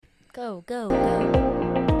Go, go, go.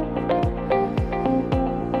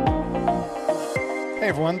 Hey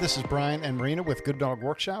everyone, this is Brian and Marina with Good Dog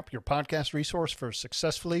Workshop, your podcast resource for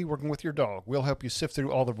successfully working with your dog. We'll help you sift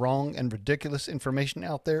through all the wrong and ridiculous information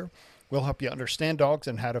out there. We'll help you understand dogs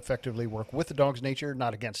and how to effectively work with the dog's nature,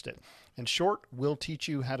 not against it. In short, we'll teach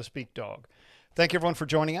you how to speak dog. Thank you everyone for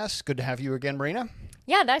joining us. Good to have you again, Marina.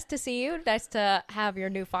 Yeah, nice to see you. Nice to have your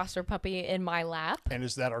new foster puppy in my lap. And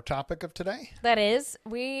is that our topic of today? That is,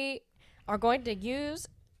 we are going to use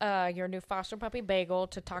your new foster puppy, Bagel,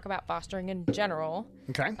 to talk about fostering in general.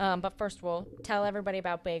 Okay. But first, we'll tell everybody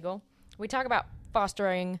about Bagel. We talk about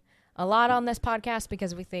fostering a lot on this podcast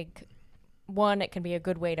because we think, one, it can be a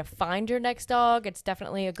good way to find your next dog. It's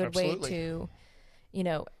definitely a good way to,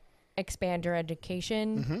 expand your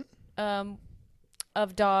education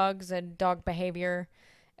of dogs and dog behavior.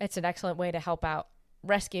 It's an excellent way to help out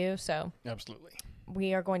rescue. So Absolutely.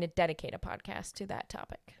 we are going to dedicate a podcast to that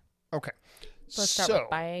topic. Okay. So let's start with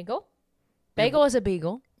Bagel. Bagel is a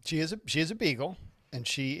beagle. She is a beagle, and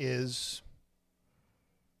she is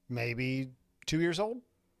maybe 2 years old,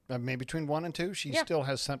 maybe between 1 and 2. She still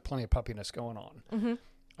has plenty of puppiness going on.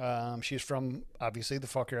 Mm-hmm. She's from, obviously, the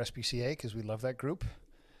Fauquier SPCA because we love that group.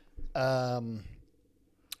 And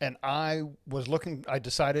I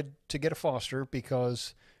decided to get a foster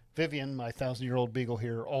because Vivian, my 1,000-year-old beagle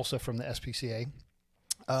here, also from the SPCA,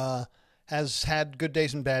 has had good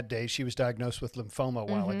days and bad days. She was diagnosed with lymphoma a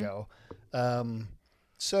while ago.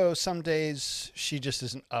 So some days she just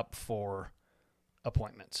isn't up for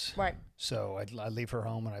appointments. Right. So I leave her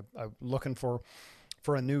home, and I'm looking for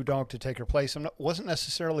a new dog to take her place. Wasn't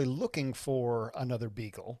necessarily looking for another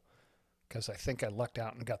beagle because I think I lucked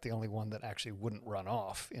out and got the only one that actually wouldn't run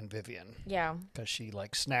off in Vivian. Yeah. Because she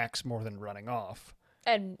snacks more than running off.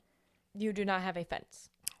 And you do not have a fence.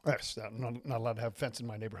 Yes, I'm not allowed to have a fence in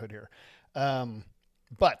my neighborhood here.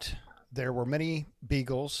 But there were many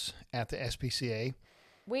beagles at the SPCA.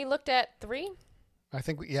 We looked at 3. I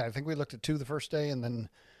think we looked at 2 the first day, and then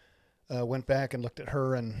went back and looked at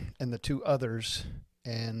her and the 2 others,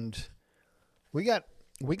 and we got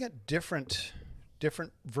different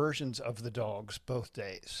versions of the dogs both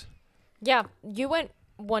days. Yeah, you went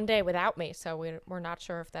one day without me, so we're not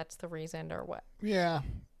sure if that's the reason or what. Yeah,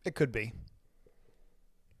 it could be.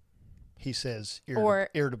 He says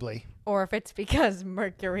irritably. Or if it's because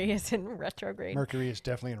Mercury is in retrograde. Mercury is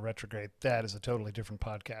definitely in retrograde. That is a totally different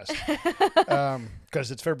podcast.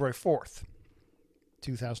 Because it's February 4th,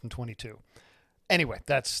 2022. Anyway,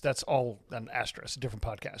 that's all an asterisk, a different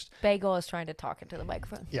podcast. Bagel is trying to talk into the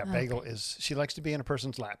microphone. Yeah, Bagel she likes to be in a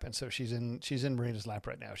person's lap, and so she's in Marina's lap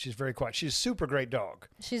right now. She's very quiet. She's a super great dog.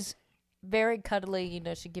 She's very cuddly.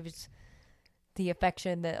 She gives the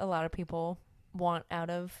affection that a lot of people want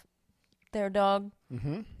out of their dog.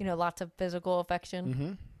 Mm-hmm. Lots of physical affection.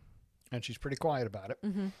 Mm-hmm. And she's pretty quiet about it.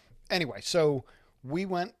 Mm-hmm. Anyway, so I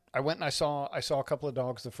went and I saw a couple of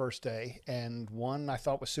dogs the first day, and one I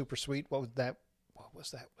thought was super sweet. What was that?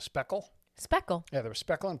 Speckle? Speckle. Yeah, there was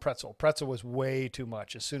Speckle and Pretzel. Pretzel was way too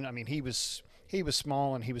much. He was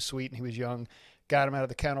small and he was sweet and he was young. Got him out of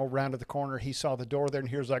the kennel, rounded the corner. He saw the door there, and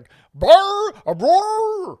he was like, "Brr, a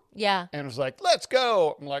brr!" Yeah. And was like, "Let's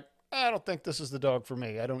go." I'm like, I don't think this is the dog for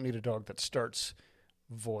me. I don't need a dog that starts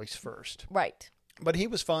voice first. Right. But he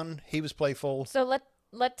was fun. He was playful. So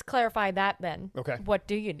let's clarify that then. Okay. What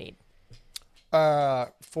do you need? Do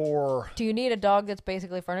you need a dog that's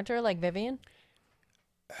basically furniture like Vivian?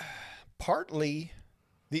 Partly,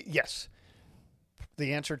 yes.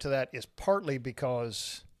 The answer to that is partly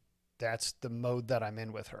because that's the mode that I'm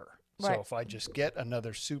in with her. Right. So if I just get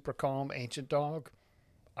another super calm ancient dog,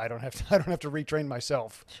 I don't have to retrain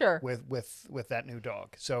myself. Sure. With that new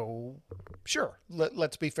dog. So sure,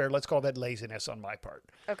 let's be fair. Let's call that laziness on my part.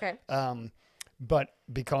 Okay. But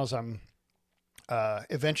because I'm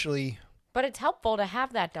eventually. But it's helpful to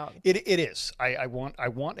have that dog. It is. I want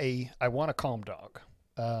a calm dog.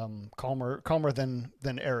 Calmer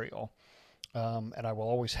than Ariel. And I will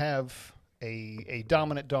always have a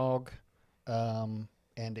dominant dog. And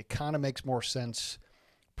it kind of makes more sense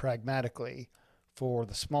pragmatically for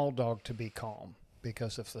the small dog to be calm,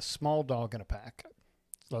 because if the small dog in a pack,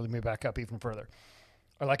 let me back up even further,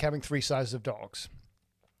 I like having 3 sizes of dogs.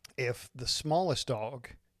 If the smallest dog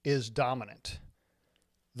is dominant,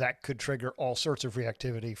 that could trigger all sorts of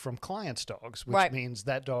reactivity from clients' dogs, which means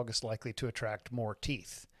that dog is likely to attract more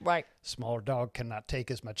teeth. Right. Smaller dog cannot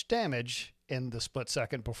take as much damage in the split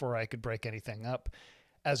second before I could break anything up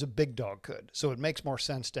as a big dog could. So it makes more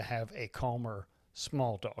sense to have a calmer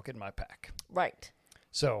small dog in my pack. Right.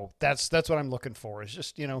 So that's what I'm looking for. Is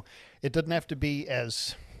just, it doesn't have to be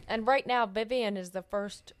as... And right now, Vivian is the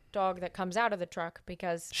first dog that comes out of the truck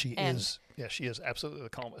because she is absolutely the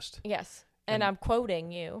calmest. Yes. And I'm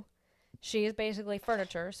quoting you. She is basically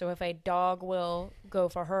furniture. So if a dog will go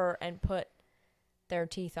for her and put their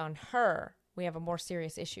teeth on her, we have a more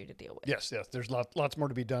serious issue to deal with. Yes. There's lots more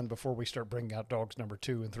to be done before we start bringing out dogs number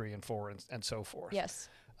 2 and 3 and 4 and so forth. Yes.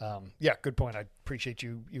 Good point. I appreciate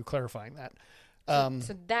you clarifying that.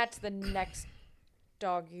 So that's the next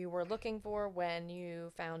dog you were looking for when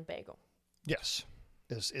you found Bagel. Yes.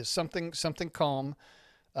 Is something calm.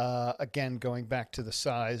 Again, going back to the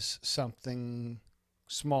size, something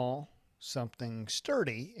small, something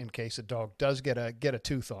sturdy in case a dog does get a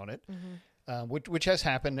tooth on it, which has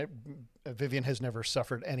happened. Vivian has never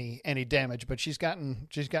suffered any damage, but she's gotten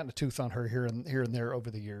a tooth on her here and there over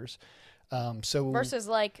the years. So versus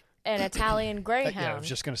like an Italian Greyhound. Yeah, I was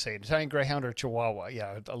just going to say an Italian Greyhound or Chihuahua.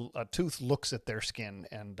 Yeah, a tooth looks at their skin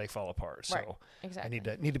and they fall apart. So right, exactly.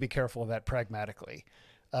 I need to be careful of that pragmatically.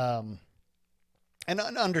 And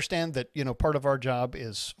understand that, part of our job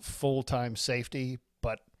is full-time safety,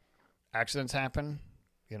 but accidents happen.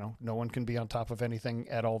 No one can be on top of anything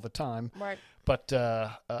at all the time. Right. But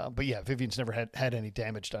yeah, Vivian's never had any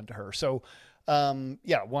damage done to her. So, I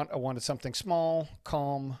wanted something small,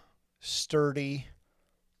 calm, sturdy.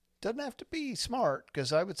 Doesn't have to be smart,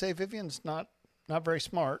 because I would say Vivian's not very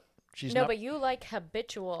smart. She's not, but you like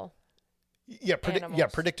habitual. Yeah,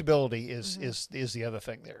 predictability is the other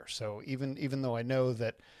thing there. So even though I know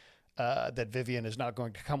that that Vivian is not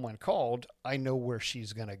going to come when called, I know where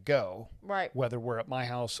she's going to go. Right. Whether we're at my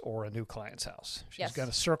house or a new client's house, she's going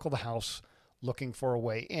to circle the house looking for a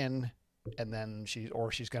way in, and then she's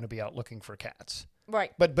going to be out looking for cats.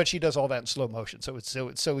 Right. But she does all that in slow motion, so it's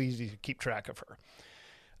so easy to keep track of her.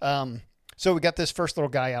 So we got this first little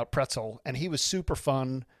guy out, Pretzel, and he was super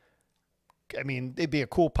fun. I mean, it'd be a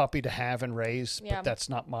cool puppy to have and raise, but that's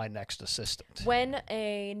not my next assistant. When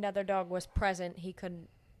another dog was present, he couldn't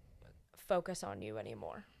focus on you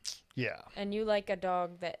anymore. Yeah. And you like a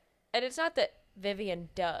dog that, and it's not that Vivian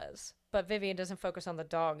does, but Vivian doesn't focus on the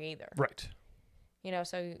dog either. Right.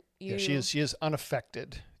 So you. Yeah, she is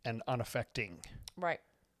unaffected and unaffecting. Right.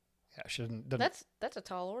 Yeah, she doesn't. That's a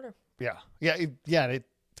tall order. Yeah.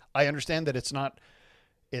 I understand that it's not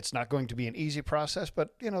going to be an easy process, but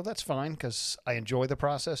that's fine, because I enjoy the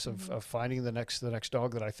process of finding the next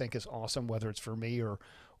dog that I think is awesome, whether it's for me or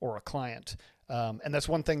a client. And that's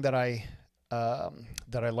one thing that I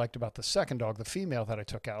liked about the second dog, the female that I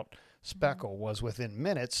took out, Speckle, was within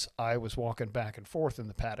minutes I was walking back and forth in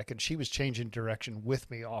the paddock, and she was changing direction with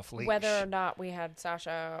me off leash, whether or not we had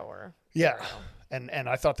Sasha or and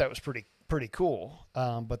I thought that was pretty cool.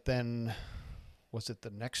 But then, was it the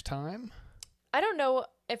next time? I don't know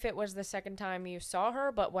if it was the second time you saw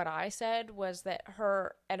her, but what I said was that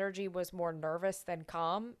her energy was more nervous than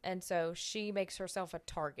calm, and so she makes herself a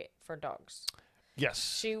target for dogs.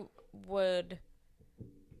 Yes. She would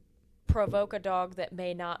provoke a dog that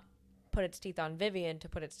may not put its teeth on Vivian to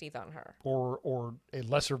put its teeth on her. Or a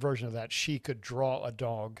lesser version of that, she could draw a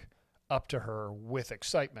dog up to her with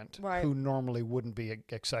excitement, right, who normally wouldn't be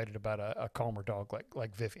excited about a calmer dog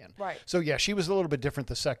like Vivian. Right. So yeah, she was a little bit different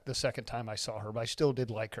the second time I saw her, but I still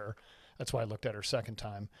did like her. That's why I looked at her second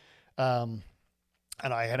time. And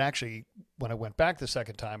I had actually, when I went back the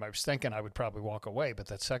second time, I was thinking I would probably walk away, but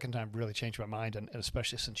that second time really changed my mind, and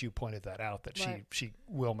especially since you pointed that out, that right, she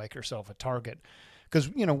will make herself a target. Because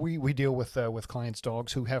we deal with clients'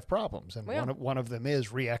 dogs who have problems, and one of them is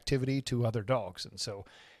reactivity to other dogs, and so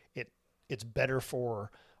it's better for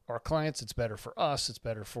our clients, it's better for us, it's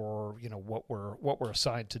better for what we're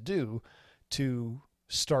assigned to do, to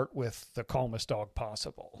start with the calmest dog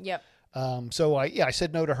possible. Yep. So I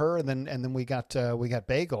said no to her, and then we got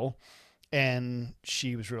Bagel, and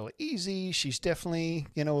she was really easy. She's definitely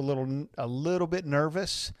a little bit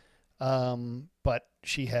nervous, but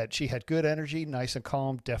she had good energy, nice and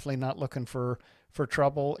calm, definitely not looking for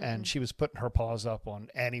trouble, and she was putting her paws up on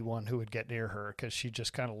anyone who would get near her, because she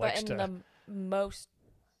just kind of likes to. But in the most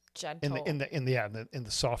gentle. In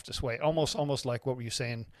the softest way, almost like what were you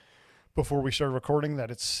saying before we started recording,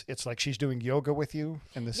 that it's like she's doing yoga with you,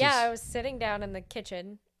 and this. Yeah, I was sitting down in the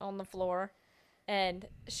kitchen on the floor, and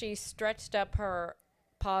she stretched up her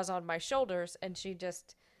paws on my shoulders, and she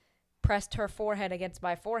just pressed her forehead against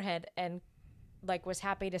my forehead and was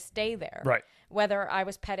happy to stay there. Right. Whether I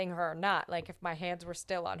was petting her or not, if my hands were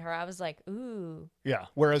still on her, I was like, ooh. Yeah.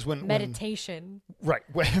 Whereas meditation. Right.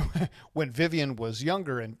 When Vivian was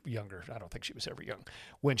younger, I don't think she was ever young.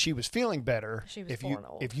 When she was feeling better, she was born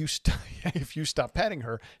old. If you stop petting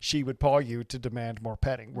her, she would paw you to demand more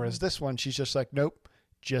petting. Whereas this one, she's just like, nope,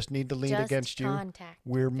 just need to lean against you. Contact.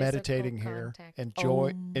 We're Physical meditating contact.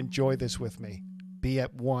 here. Enjoy this with me. be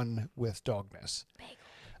at one with dogness.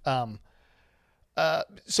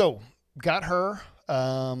 So got her,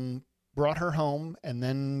 brought her home, and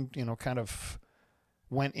then, kind of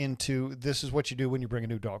went into, this is what you do when you bring a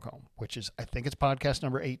new dog home, which is, I think it's podcast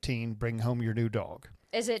number 18, bring home your new dog.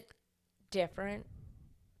 Is it different?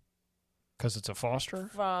 Because it's a foster?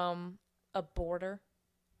 From a boarder?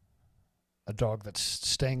 A dog that's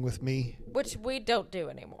staying with me? Which we don't do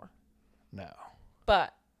anymore. No.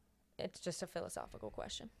 But it's just a philosophical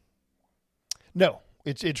question. No,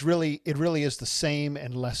 it really is the same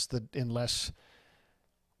unless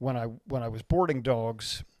when I was boarding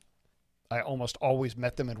dogs, I almost always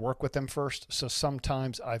met them and worked with them first. So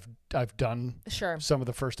sometimes I've done some of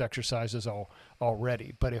the first exercises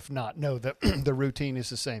already, but if not, no, the routine is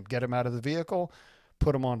the same. Get them out of the vehicle,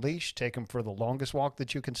 put them on leash, take them for the longest walk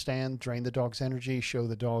that you can stand, drain the dog's energy, show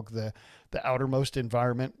the dog the outermost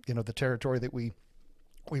environment, the territory that we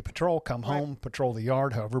patrol, come home, patrol the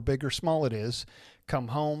yard, however big or small it is, come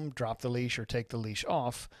home, drop the leash or take the leash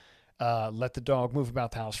off, let the dog move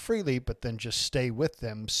about the house freely, but then just stay with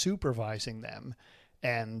them, supervising them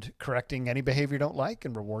and correcting any behavior you don't like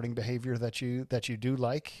and rewarding behavior that you do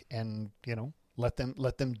like. And, let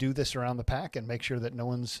them do this around the pack and make sure that no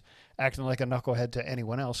one's acting like a knucklehead to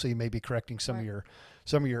anyone else. So you may be correcting some of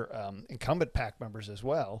your incumbent pack members as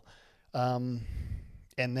well. And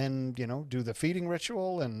then, do the feeding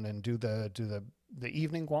ritual and do the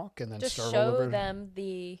evening walk and then just start show all over. them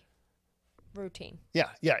the routine. Yeah.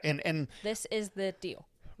 And this is the deal.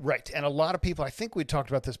 Right. And a lot of people, I think we talked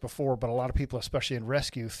about this before, but a lot of people, especially in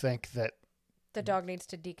rescue, think that the dog needs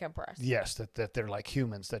to decompress. Yes, that they're like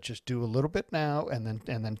humans that just do a little bit now and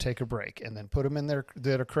then take a break and then put them in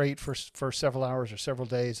their crate for several hours or several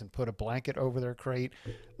days and put a blanket over their crate.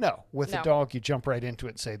 No, with a dog, you jump right into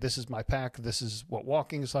it and say, this is my pack. This is what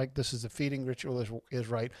walking is like. This is the feeding ritual is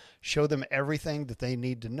right. Show them everything that they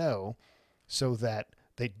need to know so that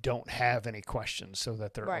they don't have any questions, so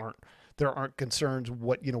that there aren't concerns.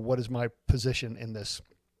 What is my position in this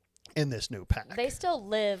new pack? They still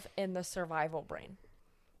live in the survival brain.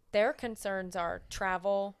 Their concerns are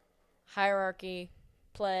travel, hierarchy,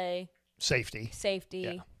 play,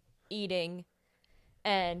 safety, eating.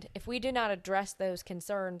 And if we do not address those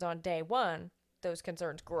concerns on day one, those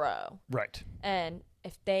concerns grow. Right. And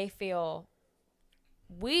if they feel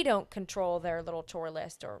we don't control their little chore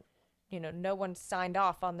list, or no one signed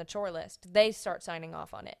off on the chore list, they start signing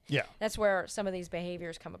off on it. Yeah. That's where some of these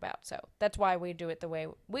behaviors come about. So that's why we do it the way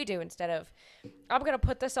we do, instead of, I'm going to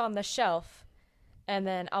put this on the shelf and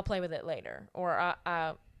then I'll play with it later. Or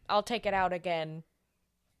I'll take it out again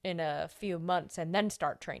in a few months and then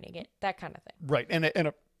start training it. That kind of thing. Right.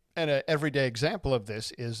 And a everyday example of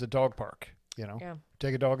this is the dog park.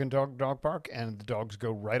 Take a dog in dog park and the dogs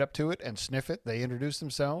go right up to it and sniff it. They introduce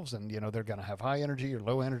themselves and, they're going to have high energy or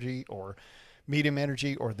low energy or medium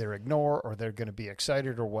energy, or they're ignore, or they're going to be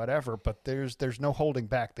excited or whatever. But there's no holding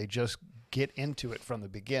back. They just get into it from the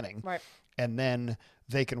beginning. Right. And then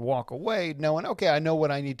they can walk away knowing, okay, I know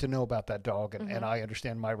what I need to know about that dog and I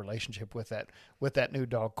understand my relationship with that new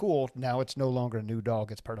dog. Cool. Now it's no longer a new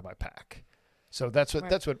dog. It's part of my pack. So that's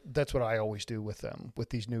what I always do with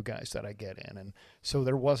these new guys that I get in. And so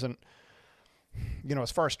there wasn't,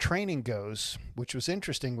 as far as training goes, which was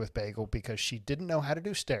interesting with Bagel because she didn't know how to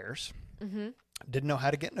do stairs, didn't know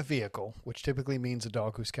how to get in a vehicle, which typically means a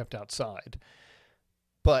dog who's kept outside.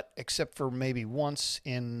 But except for maybe once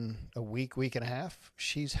in a week and a half,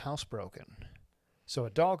 she's housebroken. So a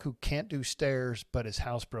dog who can't do stairs but is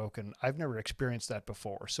housebroken, I've never experienced that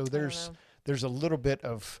before. So there's a little bit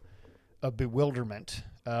of bewilderment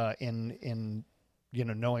in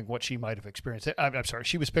knowing what she might have experienced. I'm sorry,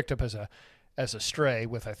 she was picked up as a stray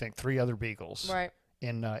with I think 3 other beagles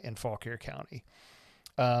in Fauquier County.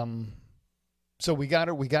 So we got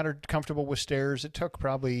her comfortable with stairs. It took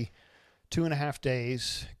probably 2.5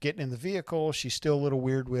 days getting in the vehicle. She's still a little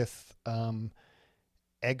weird with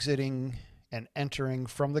exiting and entering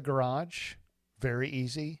from the garage. Very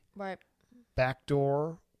easy. Right. Back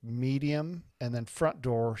door, medium, and then front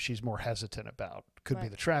door she's more hesitant about. Could be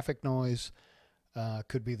the traffic noise,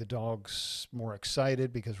 could be the dog's more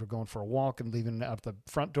excited because we're going for a walk and leaving out the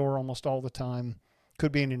front door almost all the time.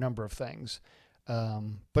 Could be any number of things.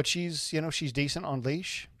 But she's decent on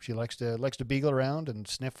leash. She likes to beagle around and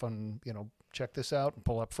sniff on, check this out and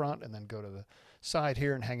pull up front and then go to the side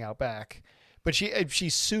here and hang out back. But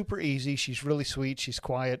she's super easy. She's really sweet. She's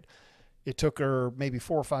quiet. It took her maybe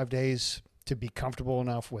 4 or 5 days to be comfortable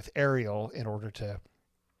enough with Ariel in order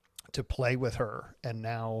to play with her. And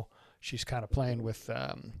now she's kind of playing with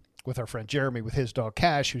our friend Jeremy, with his dog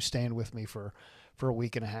Cash, who's staying with me for for a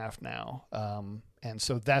week and a half now. And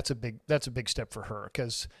so that's a big step for her,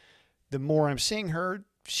 because the more I'm seeing her,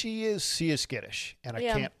 she is skittish, and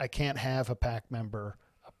I can't have a pack member,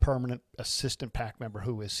 a permanent assistant pack member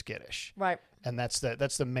who is skittish. Right. And that's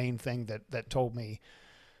the main thing that told me,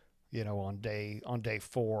 on day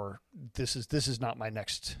 4, this is not my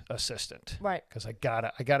next assistant. Right. Because I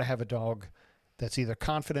gotta have a dog that's either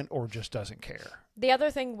confident or just doesn't care. The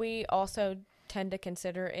other thing we also tend to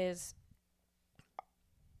consider is,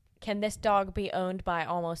 can this dog be owned by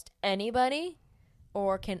almost anybody,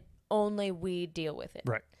 or can only we deal with it?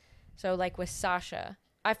 Right. So like with Sasha,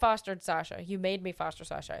 I fostered Sasha. You made me foster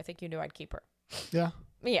Sasha. I think you knew I'd keep her. Yeah.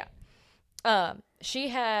 Yeah. She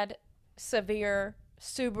had severe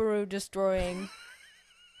Subaru destroying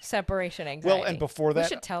separation anxiety. Well, and before that, we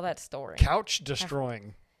should tell that story. Couch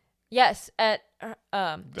destroying. Yes,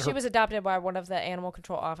 she was adopted by one of the animal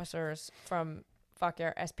control officers from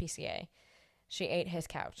Fauquier SPCA. She ate his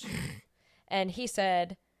couch, and he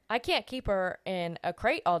said, "I can't keep her in a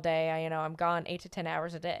crate all day. I'm gone 8 to 10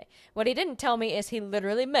 hours a day." What he didn't tell me is he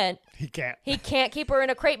literally meant he can't keep her in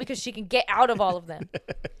a crate because she can get out of all of them.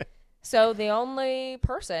 So the only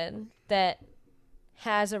person that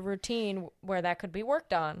has a routine where that could be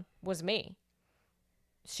worked on was me.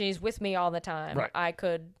 She's with me all the time. Right.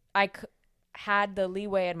 I had the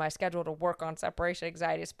leeway in my schedule to work on separation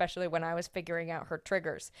anxiety, especially when I was figuring out her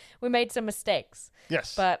triggers. We made some mistakes.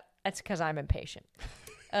 Yes. But that's because I'm impatient.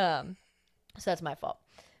 So that's my fault.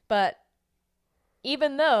 But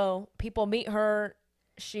even though people meet her,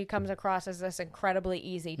 she comes across as this incredibly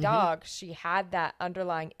easy dog. She had that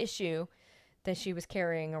underlying issue that she was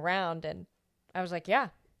carrying around, and I was like, yeah,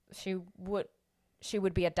 she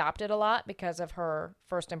would be adopted a lot because of her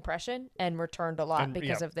first impression, and returned a lot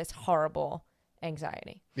because of this horrible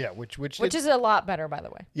anxiety. Yeah, which is a lot better, by the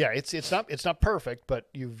way. Yeah, it's not perfect, but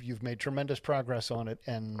you've made tremendous progress on it,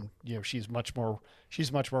 and she's much more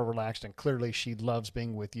relaxed, and clearly she loves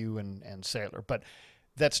being with you and Sailor. But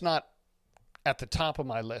that's not at the top of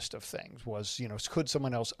my list of things. Was could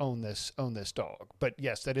someone else own this dog? But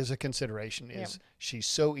yes, that is a consideration. She's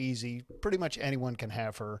so easy, pretty much anyone can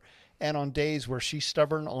have her. And on days where she's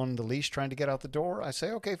stubborn on the leash trying to get out the door, I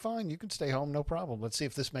say, okay, fine, you can stay home, no problem. Let's see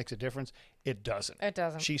if this makes a difference. It doesn't. It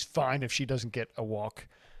doesn't. She's fine if she doesn't get a walk.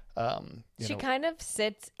 She kind of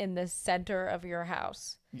sits in the center of your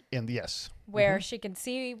house. Yes. Where she can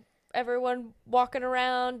see everyone walking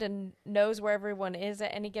around and knows where everyone is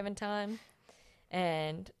at any given time.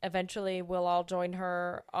 And eventually we'll all join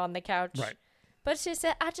her on the couch. Right. But she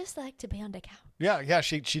said, I just like to be on the couch. Yeah.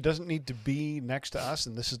 She doesn't need to be next to us.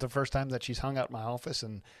 And this is the first time that she's hung out in my office.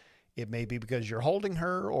 And it may be because you're holding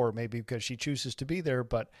her, or maybe because she chooses to be there.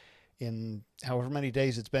 But in however many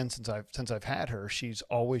days it's been since I've had her, she's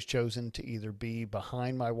always chosen to either be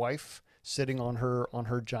behind my wife, sitting on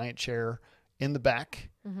her giant chair in the back,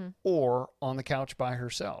 or on the couch by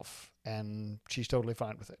herself. And she's totally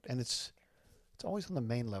fine with it. And it's always on the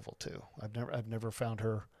main level too. I've never found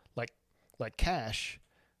her like Cash,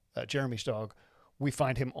 Jeremy's dog. We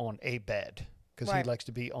find him on a bed because he likes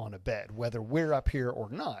to be on a bed, whether we're up here or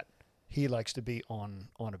not. He likes to be on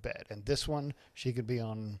a bed. And this one, she could be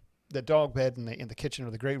on the dog bed in the kitchen or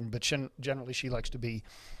the great room, but generally she likes to be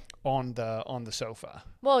on the sofa.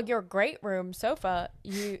 Well, your great room sofa,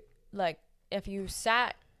 if you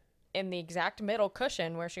sat in the exact middle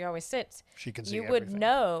cushion where she always sits, she can see you everything. would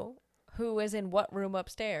know who was in what room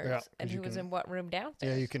upstairs and who was in what room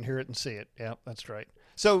downstairs. Yeah, you can hear it and see it. Yeah, that's right.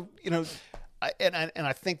 So,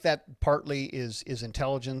 I think that partly is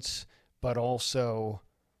intelligence, but also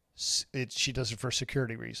she does it for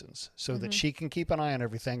security reasons, so that she can keep an eye on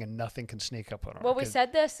everything and nothing can sneak up on her. Well, we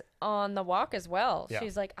said this on the walk as well. Yeah.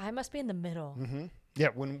 She's like, I must be in the middle. Mm-hmm. Yeah,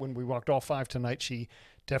 when we walked all 5 tonight, she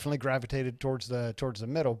definitely gravitated towards the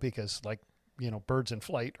middle because, birds in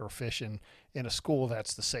flight or fish in a school,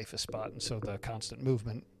 that's the safest spot. And so the constant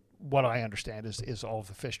movement, what I understand is all of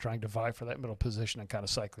the fish trying to vie for that middle position and kind of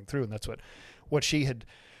cycling through. And that's what she had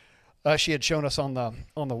shown us on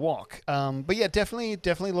the walk. But yeah, definitely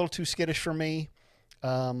a little too skittish for me.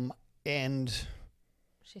 And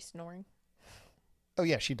she's snoring. Oh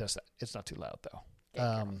yeah, she does that. It's not too loud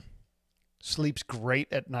though. Sleeps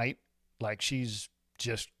great at night. Like she's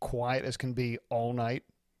just quiet as can be all night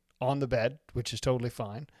on the bed, which is totally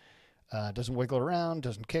fine. Doesn't wiggle around,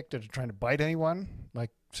 doesn't kick, doesn't try to bite anyone like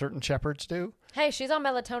certain shepherds do. Hey, she's on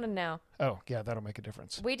melatonin now. Oh, yeah, that'll make a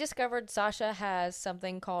difference. We discovered Sasha has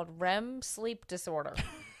something called REM sleep disorder.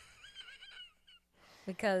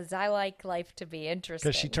 Because I like life to be interesting.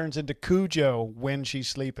 Because she turns into Cujo when she's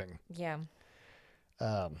sleeping. Yeah.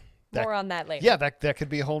 More on that later. Yeah, that could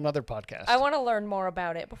be a whole nother podcast. I want to learn more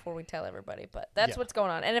about it before we tell everybody, but that's what's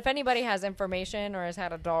going on. And if anybody has information or has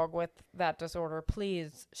had a dog with that disorder,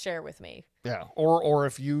 please share with me. Yeah, or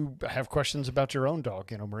if you have questions about your own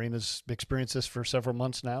dog, Marina's experienced this for several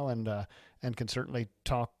months now, and can certainly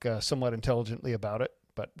talk somewhat intelligently about it.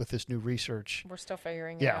 But with this new research, we're still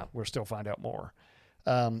figuring it out. Yeah, we're still finding out more.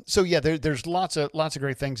 So yeah, there's lots of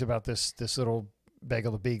great things about this little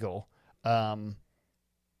Bagel the Beagle.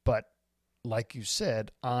 But like you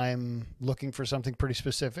said, I'm looking for something pretty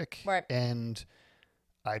specific, right? And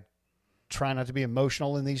I try not to be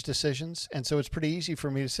emotional in these decisions, and so it's pretty easy for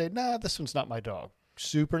me to say, "Nah, this one's not my dog."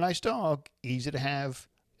 Super nice dog, easy to have,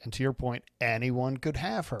 and to your point, anyone could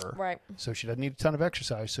have her, right? So she doesn't need a ton of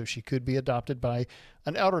exercise, so she could be adopted by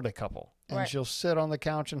an elderly couple, and right. She'll sit on the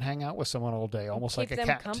couch and hang out with someone all day, almost like a cat.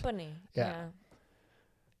 Keep them company. Yeah.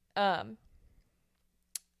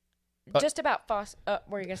 Just about what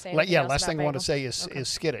were you going to say? Last thing I want to say is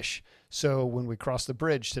skittish. So when we crossed the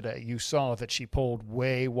bridge today, you saw that she pulled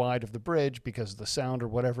way wide of the bridge because of the sound or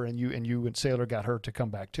whatever, and you and Sailor got her to come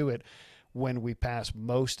back to it. When we pass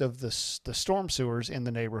most of the storm sewers in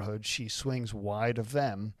the neighborhood, she swings wide of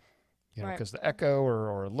them, because the echo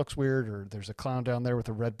or it looks weird, or there's a clown down there with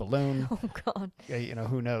a red balloon. Oh God!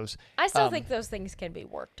 Who knows? I still think those things can be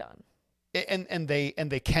worked on. And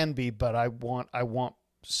they can be, but I want.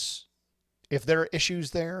 If there are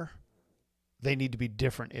issues there, they need to be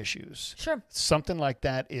different issues. Sure. Something like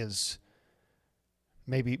that is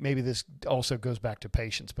maybe this also goes back to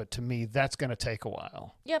patience, but to me that's going to take a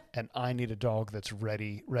while. Yep. And I need a dog that's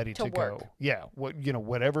ready to work. go. Yeah.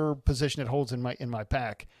 Whatever position it holds in my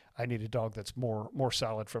pack, I need a dog that's more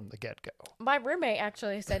solid from the get-go. My roommate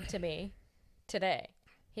actually said to me today,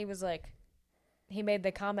 he was like, he made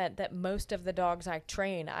the comment that most of the dogs I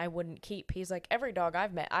train, I wouldn't keep. He's like, every dog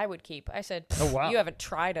I've met, I would keep. I said, oh, wow. You haven't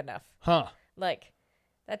tried enough. Huh. Like,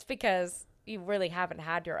 that's because you really haven't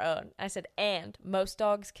had your own. I said, and most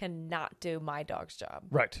dogs cannot do my dog's job.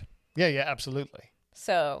 Right. Yeah, absolutely.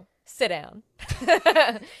 So, sit down.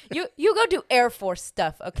 You go do Air Force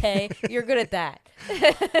stuff, okay? You're good at that.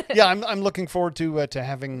 Yeah, I'm looking forward to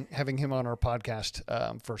having him on our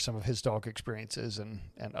podcast for some of his dog experiences and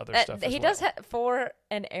other stuff. He does have, for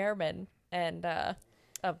an airman and a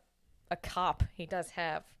cop, he does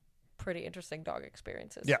have pretty interesting dog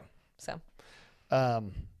experiences. Yeah.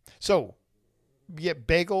 So,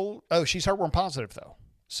 Bagel. Oh, she's heartworm positive though,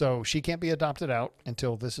 so she can't be adopted out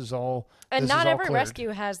until this is all. And not every cleared. rescue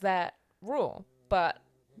has that rule, but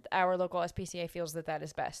our local SPCA feels that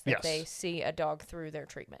is best. That they see a dog through their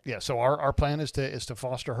treatment. Yeah. So our plan is to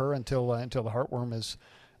foster her until the heartworm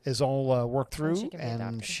is all worked through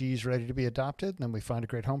and she's ready to be adopted. And then we find a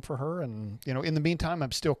great home for her. And in the meantime,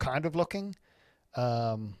 I'm still kind of looking.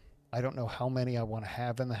 I don't know how many I want to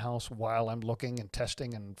have in the house while I'm looking and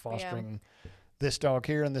testing and fostering this dog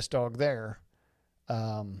here and this dog there.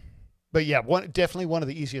 But yeah, definitely one of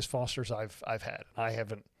the easiest fosters I've had. I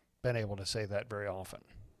haven't been able to say that very often.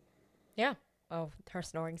 Yeah. Oh, her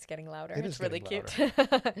snoring's getting louder. It's really cute.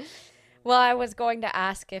 Well, I was going to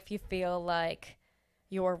ask if you feel like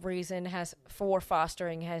your reason for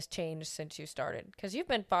fostering has changed since you started, because you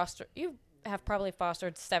have probably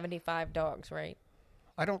fostered 75 dogs, right?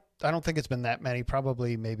 I don't think it's been that many.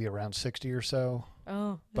 Probably maybe around 60 or so.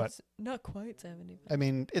 Oh, but it's not quite 75. I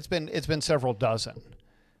mean, it's been several dozen.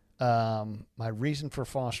 My reason for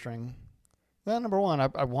fostering, well, number one,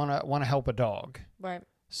 I want to help a dog. Right.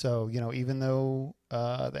 So even though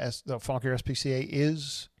the Fauquier SPCA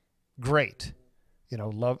is great,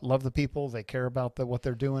 love the people, they care about what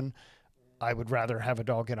they're doing, I would rather have a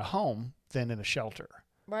dog in a home than in a shelter.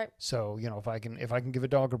 Right. So if I can give a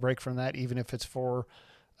dog a break from that, even if it's for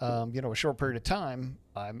a short period of time,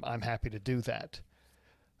 I'm happy to do that.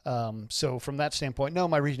 So from that standpoint, no,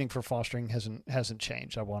 my reasoning for fostering hasn't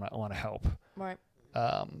changed. I want to help. Right.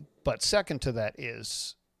 But second to that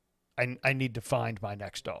is I need to find my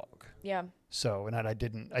next dog. Yeah. So, and I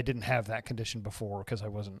didn't have that condition before because I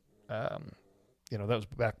wasn't, that was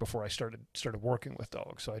back before I started working with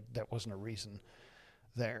dogs. So that wasn't a reason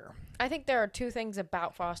there. I think there are two things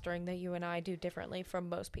about fostering that you and I do differently from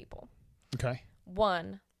most people. Okay.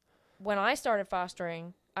 One, when I started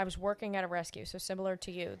fostering, I was working at a rescue. So similar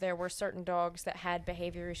to you, there were certain dogs that had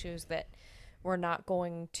behavior issues that were not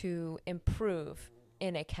going to improve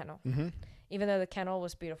in a kennel. Mm-hmm. Even though the kennel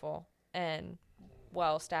was beautiful and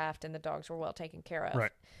well staffed and the dogs were well taken care of.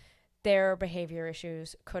 Right. Their behavior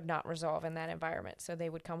issues could not resolve in that environment. So they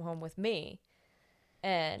would come home with me,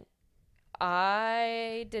 and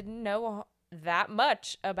I didn't know that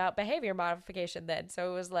much about behavior modification then.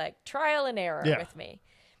 So it was like trial and error with me.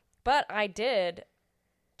 But I did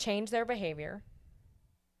change their behavior.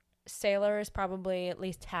 Sailor is probably at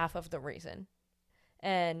least half of the reason.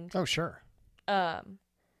 And oh, sure.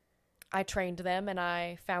 I trained them and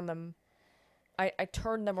I found them, I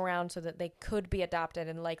turned them around so that they could be adopted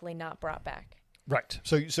and likely not brought back. Right.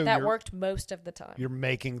 So that worked most of the time. You're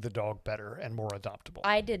making the dog better and more adoptable.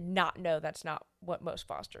 I did not know that's not what most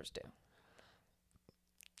fosters do.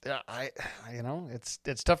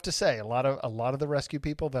 It's tough to say. A lot of the rescue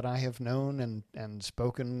people that I have known and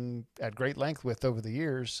spoken at great length with over the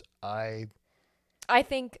years, I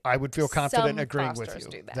think I would feel confident agreeing with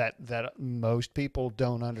you that most people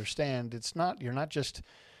don't understand. You're not just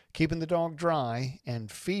keeping the dog dry and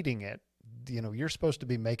feeding it. You're supposed to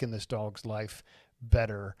be making this dog's life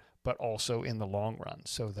better, but also in the long run.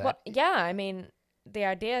 So that the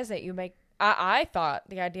idea is that you make. I thought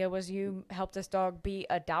the idea was you help this dog be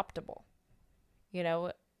adoptable. Yeah,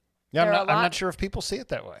 I'm not sure if people see it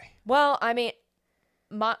that way. Well, I mean,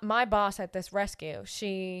 my boss at this rescue,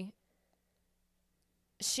 she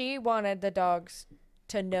wanted the dogs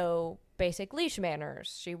to know basic leash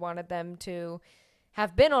manners. She wanted them to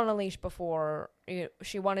have been on a leash before.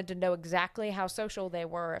 She wanted to know exactly how social they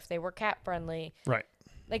were, if they were cat friendly. Right.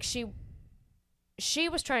 Like she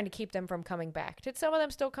was trying to keep them from coming back. Did some of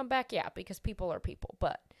them still come back? Yeah, because people are people.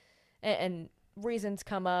 But and reasons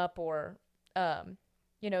come up, or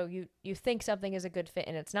you think something is a good fit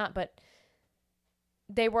and it's not. But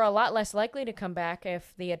they were a lot less likely to come back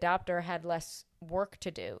if the adopter had less work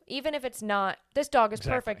to do. Even if it's not, this dog is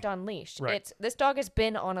perfect on leash. Right. This dog has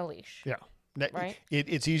been on a leash. Yeah. Right.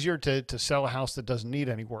 It's easier to sell a house that doesn't need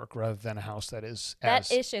any work rather than a house that is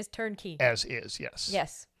is turnkey. As is, yes.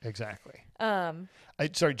 Yes. Exactly.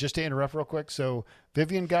 Sorry, just to interrupt real quick. So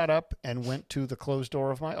Vivian got up and went to the closed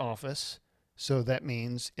door of my office. So that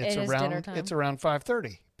means it's around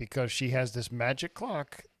 5:30 because she has this magic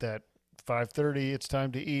clock that 5:30 it's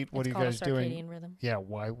time to eat. What are you guys doing? Circadian rhythm. Yeah.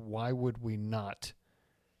 Why would we not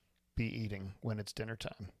be eating when it's dinner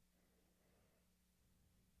time?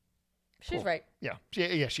 She's right. Yeah,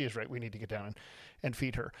 she is right. We need to get down and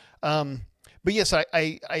feed her. But yes,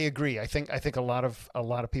 I agree. I think a lot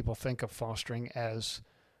of people think of fostering as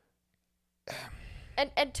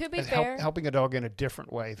and to be fair, helping a dog in a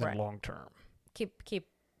different way than long term. Keeping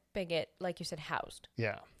it, like you said, housed.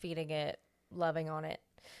 Yeah, feeding it, loving on it.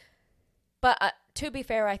 But to be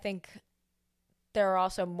fair, I think there are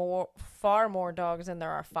also far more dogs than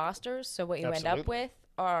there are fosters. So what you end up with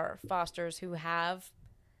are fosters who have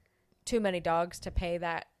too many dogs to pay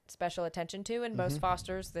that special attention to, and most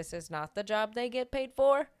fosters, this is not the job they get paid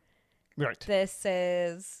for. Right. This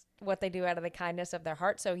is what they do out of the kindness of their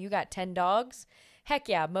heart. So you got 10 dogs. Heck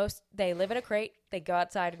yeah, they live in a crate. They go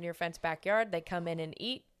outside in your fenced backyard. They come in and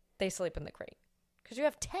eat. They sleep in the crate because you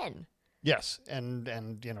have 10. Yes, and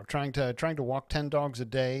trying to walk 10 dogs a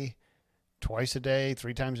day, twice a day,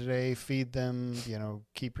 3 times a day, feed them,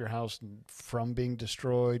 keep your house from being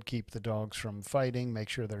destroyed, keep the dogs from fighting, get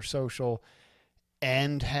sure they're social,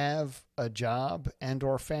 and have a job and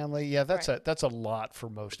or family. Yeah, that's a lot for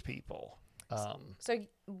most people. So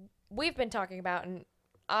we've been talking about, and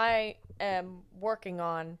I am working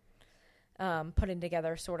on putting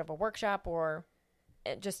together sort of a workshop or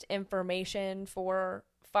just information for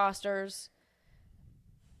fosters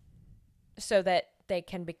so that they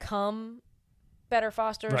can become better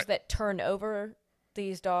fosters that turn over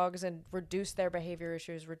these dogs and reduce their behavior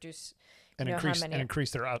issues,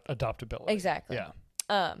 increase their adoptability. Exactly.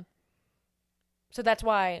 Yeah. So that's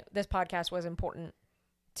why this podcast was important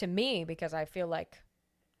to me, because I feel like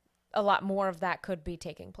a lot more of that could be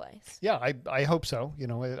taking place. Yeah, I hope so.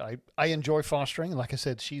 I enjoy fostering. Like I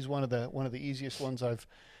said, she's one of the easiest ones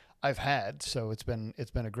I've had. So it's been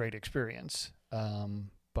a great experience.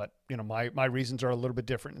 But my reasons are a little bit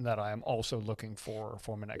different in that I am also looking for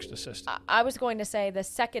my next assistant. I was going to say the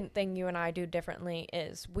second thing you and I do differently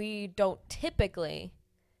is we don't typically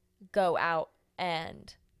go out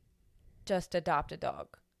and just adopt a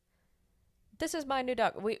dog. This is my new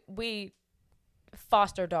dog. We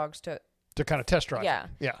foster dogs to kind of test drive. Yeah.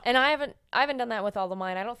 Yeah. And I haven't done that with all of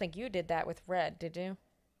mine. I don't think you did that with Red, did you?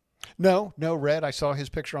 No, Red. I saw his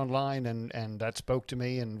picture online and that spoke to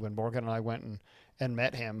me. And when Morgan and I went and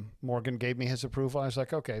met him, Morgan gave me his approval. I was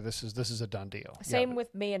like, okay, this is a done deal. Same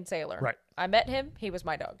with me and Sailor. Right. I met him. He was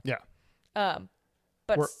my dog. Yeah.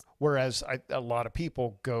 But whereas a lot of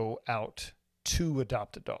people go out to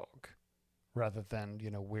adopt a dog rather than,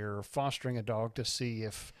 we're fostering a dog to see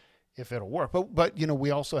if it'll work. But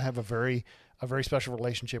we also have a very special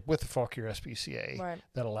relationship with the Fauquier SPCA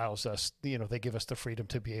that allows us, they give us the freedom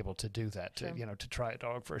to be able to do that, to try a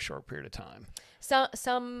dog for a short period of time.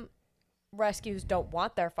 Some rescues don't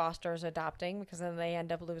want their fosters adopting because then they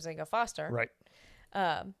end up losing a foster. Right.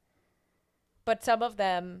 But some of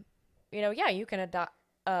them, you can adopt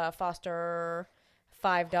foster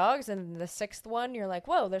 5 dogs, and the 6th one, you're like,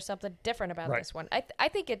 whoa, there's something different about this one. I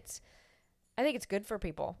think it's good for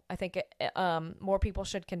people. I think more people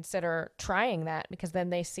should consider trying that because then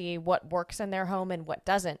they see what works in their home and what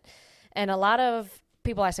doesn't. And a lot of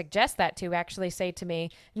people I suggest that to actually say to me,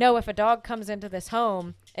 no, if a dog comes into this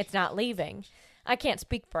home, it's not leaving. I can't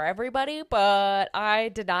speak for everybody, but I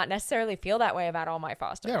did not necessarily feel that way about all my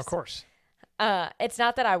fosters. Yeah, of course. It's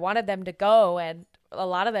not that I wanted them to go, and a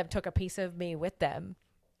lot of them took a piece of me with them.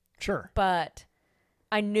 Sure. But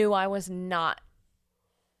I knew I was not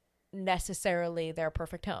necessarily their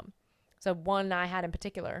perfect home. So one I had in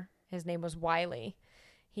particular, his name was Wiley.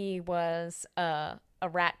 He was a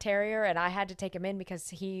rat terrier, and I had to take him in because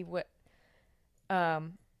he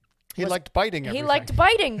liked biting everything. He liked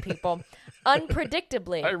biting people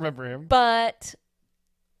unpredictably. I remember him. But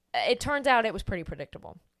it turns out it was pretty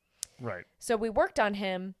predictable. Right. So we worked on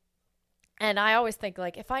him, and I always think,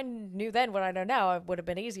 like, if I knew then what I know now, it would have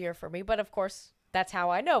been easier for me. But, of course, that's how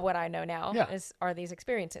I know what I know now are these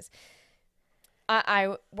experiences.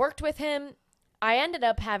 I worked with him. I ended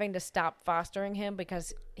up having to stop fostering him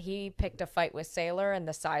because he picked a fight with Sailor, and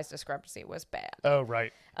the size discrepancy was bad. Oh,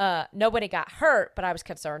 right. Nobody got hurt, but I was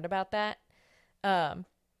concerned about that.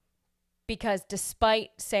 Because despite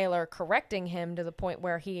Sailor correcting him to the point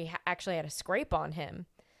where he actually had a scrape on him,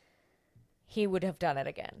 he would have done it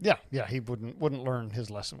again. Yeah, he wouldn't learn his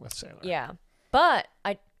lesson with Sailor. Yeah. But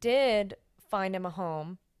I did find him a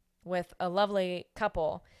home with a lovely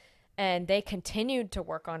couple, and they continued to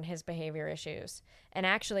work on his behavior issues. And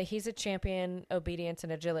actually, he's a champion obedience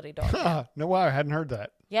and agility dog. No, wow, I hadn't heard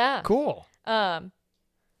that. Yeah. Cool.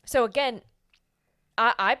 So again,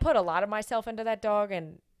 I put a lot of myself into that dog,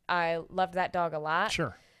 and I loved that dog a lot.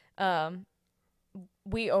 Sure.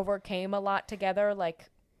 We overcame a lot together. Like,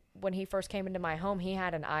 when he first came into my home, he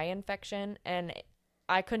had an eye infection, and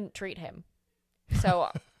I couldn't treat him. So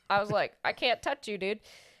I was like, I can't touch you, dude.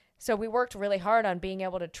 So we worked really hard on being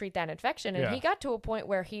able to treat that infection. And he got to a point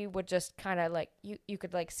where he would just kind of like, you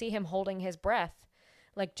could like see him holding his breath.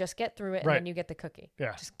 Like, just get through it, and then you get the cookie.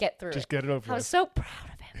 Yeah. Just get through it. Just get it over with. I was so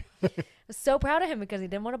proud of him. I was so proud of him because he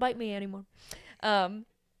didn't want to bite me anymore.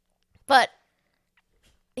 But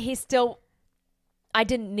he still... I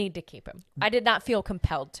didn't need to keep him. I did not feel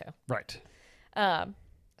compelled to. Right.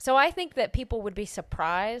 So I think that people would be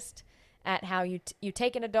surprised at how you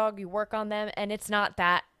take in a dog, you work on them, and it's not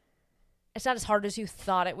as hard as you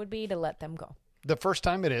thought it would be to let them go. The first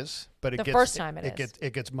time it is, but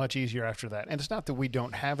it gets much easier after that. And it's not that we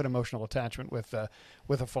don't have an emotional attachment with the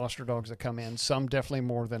foster dogs that come in. Some definitely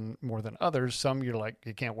more than others. Some you're like,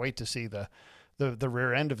 you can't wait to see the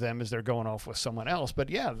rear end of them as they're going off with someone else. But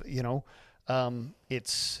yeah,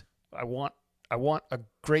 I want a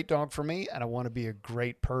great dog for me, and I want to be a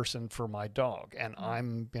great person for my dog. And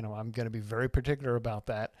I'm going to be very particular about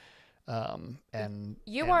that.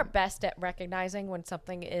 You are best at recognizing when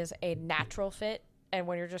something is a natural fit and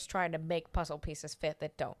when you're just trying to make puzzle pieces fit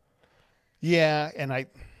that don't. Yeah. And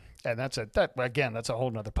that's a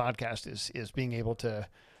whole nother podcast is being able to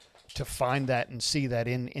find that and see that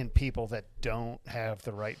in people that don't have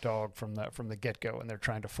the right dog from the get-go, and they're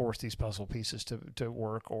trying to force these puzzle pieces to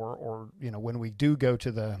work, or when we do go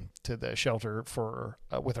to the shelter for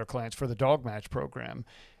with our clients for the dog match program,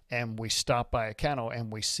 and we stop by a kennel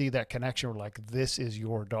and we see that connection, we're like, this is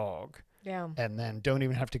your dog. Yeah. And then don't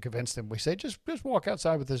even have to convince them. We say, just walk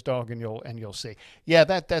outside with this dog and you'll see. Yeah,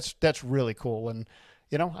 that's really cool. And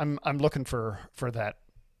I'm looking for that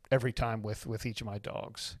every time with each of my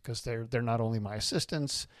dogs, because they're not only my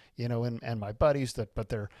assistants, and my buddies, but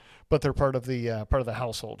they're part of the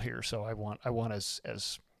household here. So I want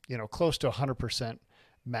as close to 100%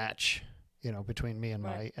 match, between me and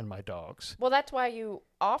my dogs. Well, that's why you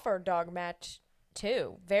offer dog match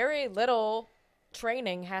too. Very little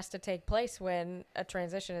training has to take place when a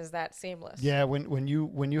transition is that seamless. Yeah, when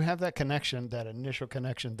you have that connection, that initial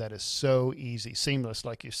connection that is so easy, seamless,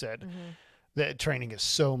 like you said. Mm-hmm. The training is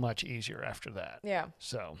so much easier after that. Yeah.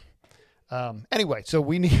 So, anyway, so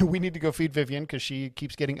we need to go feed Vivian because she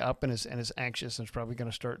keeps getting up and is anxious, and is probably going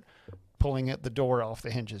to start pulling at the door off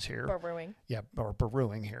the hinges here. Burrowing. Yeah, or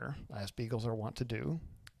burrowing here, as beagles are wont to do.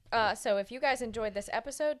 So if you guys enjoyed this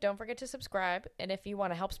episode, don't forget to subscribe. And if you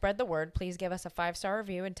want to help spread the word, please give us a 5-star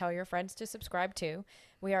review and tell your friends to subscribe too.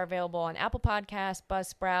 We are available on Apple Podcasts,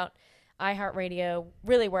 Buzzsprout, iHeartRadio,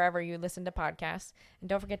 really wherever you listen to podcasts. And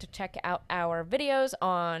don't forget to check out our videos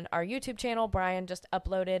on our YouTube channel. Brian just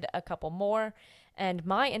uploaded a couple more. And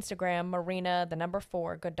my Instagram, Marina,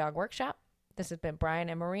 4, Good Dog Workshop. This has been Brian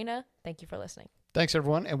and Marina. Thank you for listening. Thanks,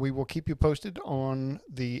 everyone, and we will keep you posted on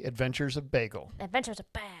the adventures of Bagel. Adventures of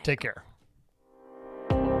Bag. Take care.